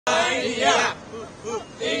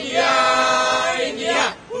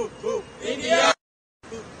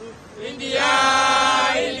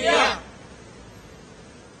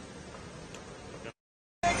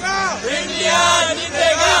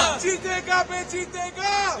जीतेगा बे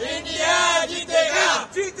जीतेगा, इंडिया जीतेगा,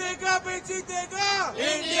 जीतेगा बे जीतेगा,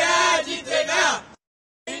 इंडिया जीतेगा,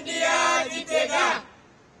 इंडिया जीतेगा।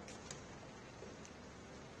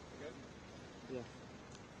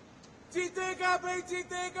 जीतेगा बे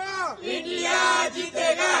जीतेगा, इंडिया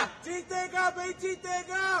जीतेगा, जीतेगा बे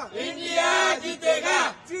जीतेगा, इंडिया जीतेगा,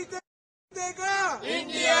 जीतेगा,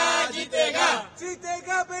 इंडिया जीतेगा,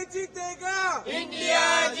 जीतेगा बे जीतेगा, इंडिया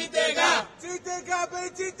जीतेगा, जीतेगा बे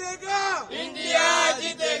जीतेगा, इंडिया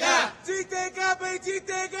जीतेगा, जीतेगा बे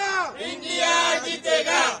जीतेगा, इंडिया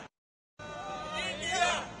जीतेगा।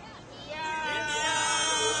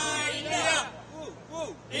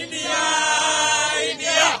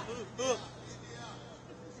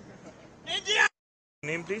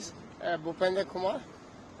 Name please. Bhupender Kumar.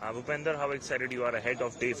 Bhupender, how excited you are ahead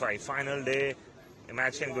of day 5. Final day, a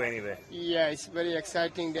match can go anywhere. Yeah, it's very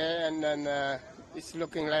exciting day, and then it's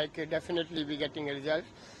looking like definitely we getting a result.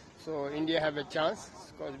 So India have a chance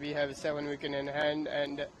because we have 7 wickets in hand,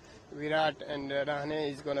 and Virat and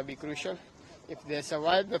Rahane is going to be crucial. If they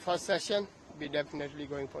survive the first session, we definitely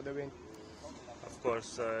going for the win. Of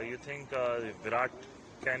course, you think Virat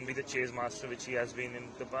can be the chase master which he has been in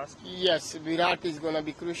the past? Yes, Virat is going to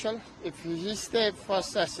be crucial. If he stay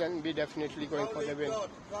first session, we definitely going for the win.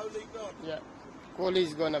 Yeah, Kohli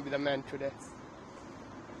is going to be the man today.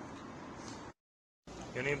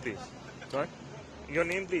 Your name please. Sorry? Your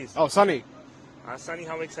name please. Oh, Sunny. Sunny,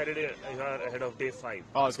 how excited you are ahead of day 5?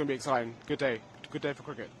 Oh, it's going to be exciting. Good day. Good day for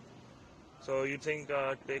cricket. So you think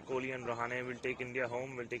Kohli and Rahane will take India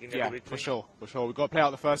home, will take India Yeah, to victory? for sure. For sure. We've got to play out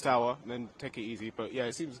the first hour and then take it easy. But yeah,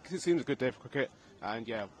 it seems a good day for cricket. And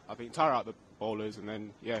yeah, I think tire out the bowlers and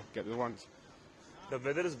then, yeah, get the runs. The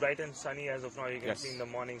weather is bright and sunny as of now, you can Yes. see in the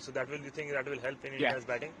morning. So you think that will help in India's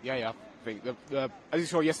batting? Yeah. I think as you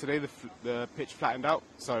saw yesterday, the pitch flattened out.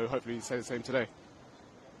 So hopefully you say the same today.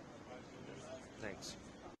 Thanks.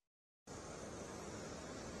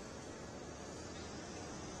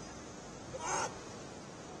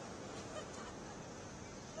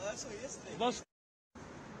 बस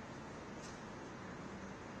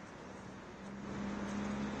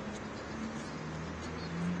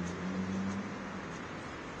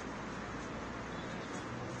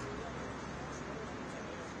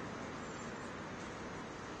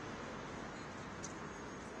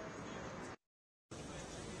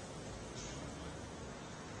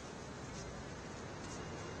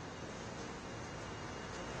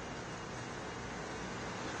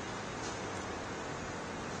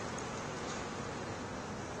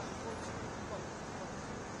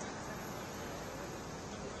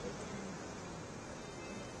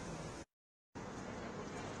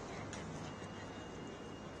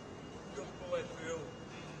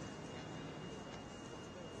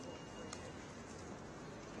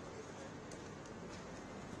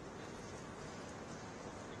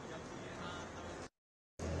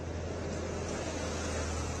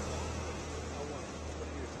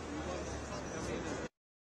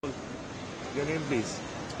Your name please.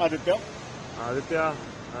 Aditya. Aditya,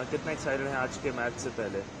 कितना excited है आज के match से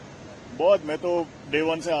पहले? बहुत, मैं तो डे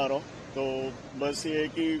 1 से आ रहा हूँ, तो बस ये है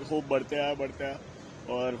कि होप बढ़ते हैं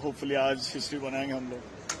और होपफुली आज हिस्ट्री बनाएंगे हम लोग।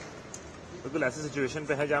 बिल्कुल ऐसी सिचुएशन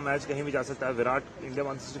पे है जहां मैच कहीं भी जा सकता है। Virat India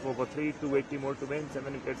 164 for 3, 280 more to win,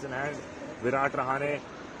 7 wickets in hand. Virat Rahane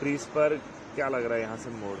crease पर, क्या लग रहा है यहाँ से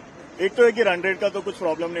मोड़? एक तो है कि रन रेट का तो कुछ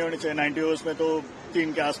प्रॉब्लम नहीं होनी चाहिए। 90 ओवर्स में तो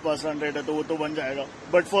 3 के आसपास रन रेट है, तो वो तो बन जाएगा।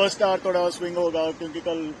 बट फर्स्ट आवर थोड़ा स्विंग होगा, क्योंकि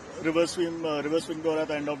कल रिवर्स स्विंग भी हो रहा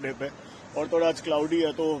था एंड ऑफ डे पे, और थोड़ा आज क्लाउडी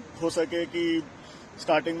है, तो हो सके कि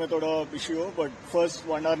स्टार्टिंग में थोड़ा इश्यू हो, बट फर्स्ट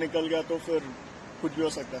 1 आवर निकल गया तो फिर कुछ भी हो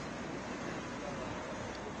सकता है।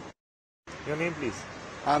 Your name please.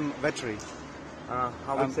 I'm Vetri.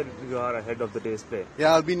 How excited you are ahead of the day's play?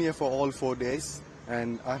 Yeah, I've been here for all 4 days,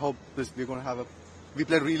 and I hope we're going to have we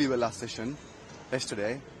played really well last session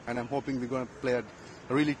yesterday, and I'm hoping we're going to play a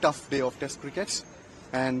really tough day of Test cricket,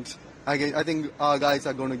 and I think our guys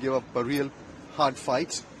are going to give up a real hard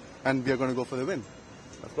fight, and we are going to go for the win.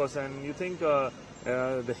 Of course, and you think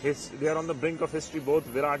they are on the brink of history, both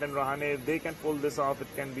Virat and Rahane. If they can pull this off,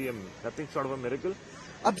 it can be nothing short of a miracle.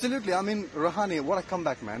 Absolutely. I mean, Rahane, what a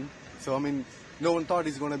comeback, man. So, I mean, no one thought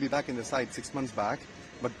he's going to be back in the side 6 months back,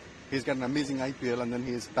 but he's got an amazing IPL, and then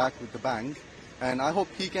he is back with the bang. And I hope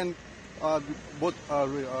he can, both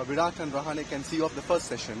Virat and Rahane can see off the first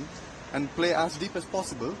session and play as deep as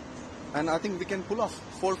possible. And I think we can pull off.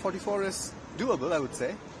 444 is doable, I would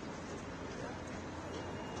say.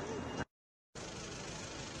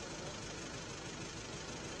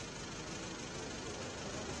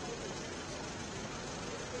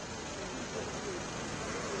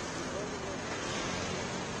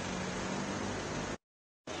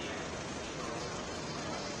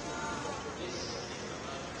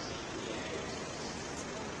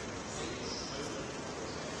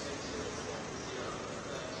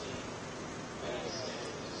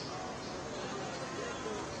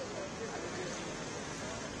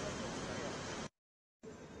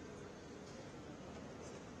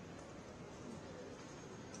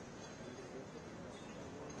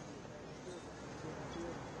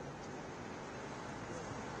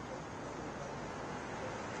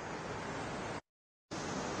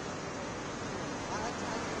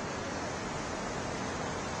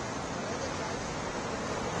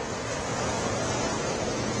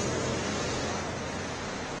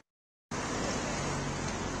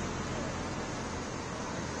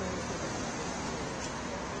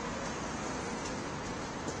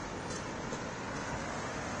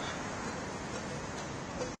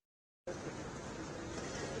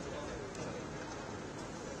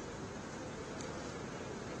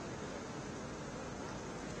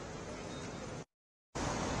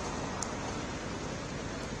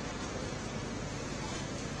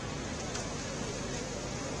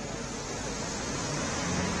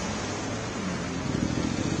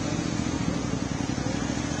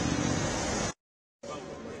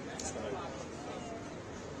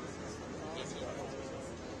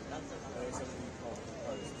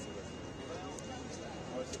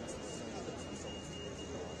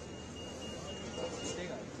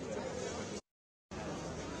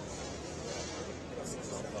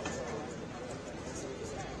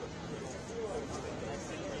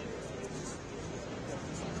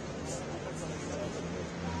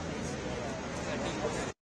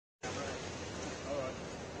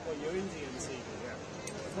 Indian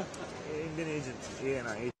agents.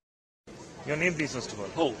 ANI. Your name, please, first of all.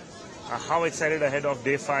 Paul. How excited ahead of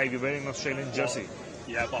day 5? You're wearing an Australian jersey.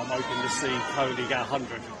 Yeah, but I'm hoping to see Cody get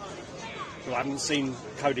 100. So I haven't seen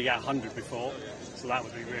Cody get 100 before, so that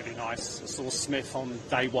would be really nice. I saw Smith on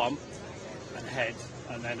day 1 and Head,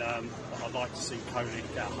 and then I'd like to see Cody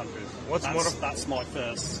get 100. That's my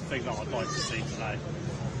first thing that I'd like to see today.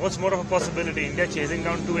 What's more of a possibility? India chasing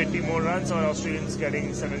down 280 more runs, or Australians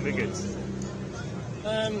getting 7 wickets?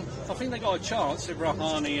 I think they got a chance if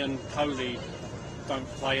Rahane and Kohli don't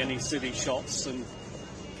play any silly shots and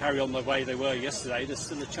carry on the way they were yesterday. There's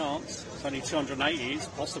still a chance. It's only 280. It's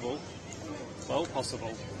possible. Well,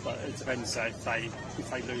 possible, but it depends if they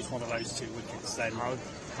lose one of those 2 wickets. Then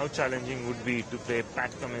how challenging would it be to play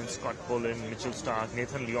Pat Cummins, Scott Boland, Mitchell Starc,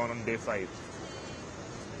 Nathan Lyon on day 5?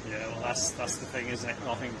 Yeah, well, that's the thing, isn't it?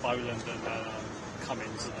 I think Boland and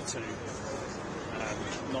Cummins are the 2.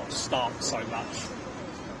 Not Stark so much.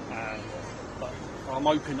 But I'm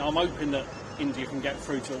hoping that India can get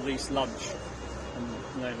through to at least lunch, and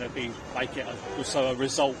there'll make it also a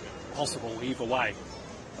result possible either way.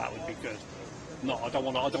 That would be good. I don't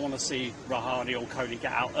want to see Rahane or Kohli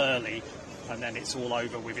get out early, and then it's all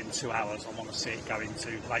over within 2 hours. I want to see it go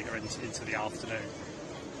later into the afternoon.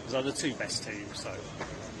 Those are the 2 best teams. So.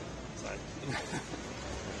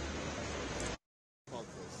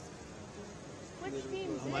 Which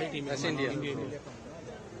team? हमारी team That's India.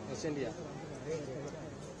 That's India.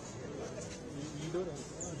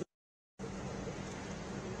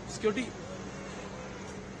 Security.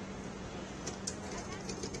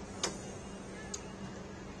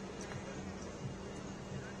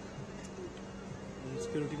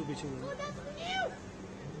 Security को पीछे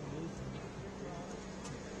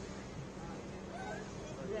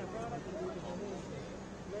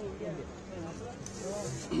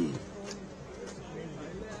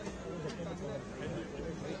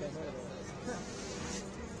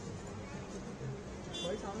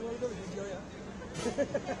थोड़ा झुक जाओ यार।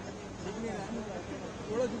 भाई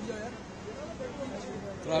थोड़ा झुक जाओ।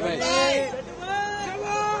 अरे यार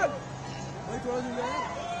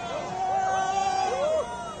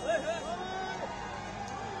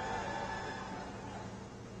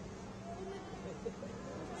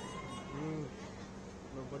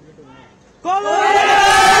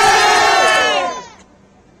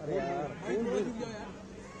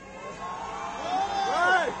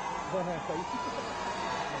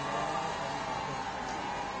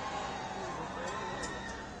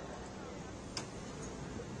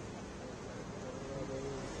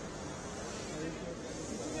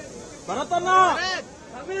भरतन्ना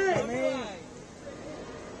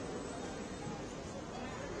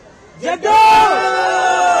जड्डू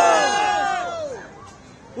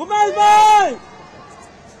उमेश भाई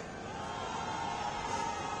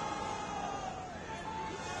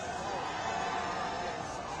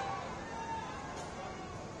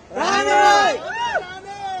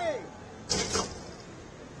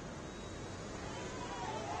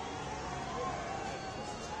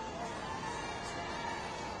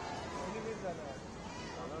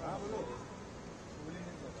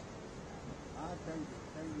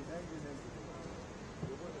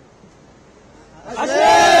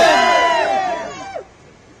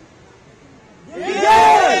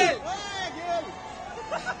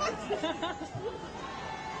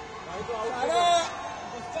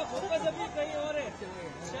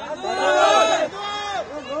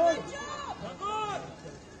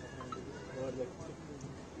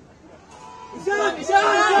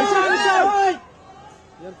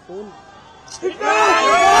यार फोन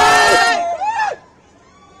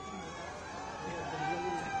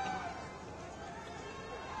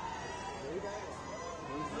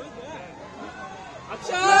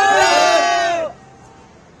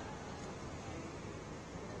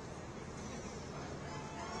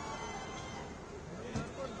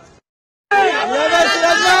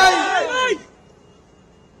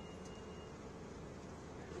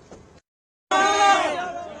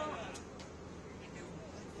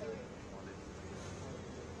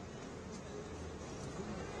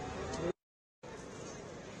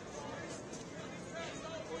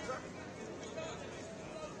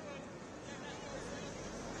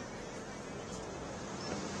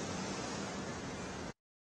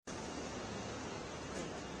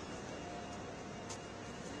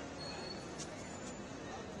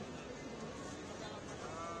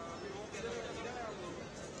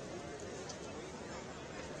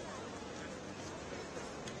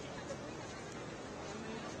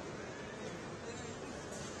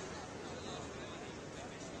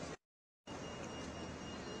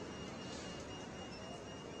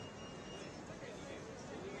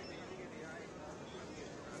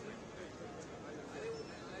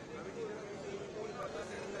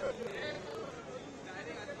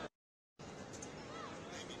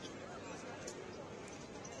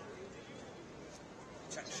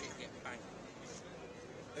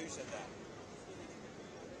Who said that?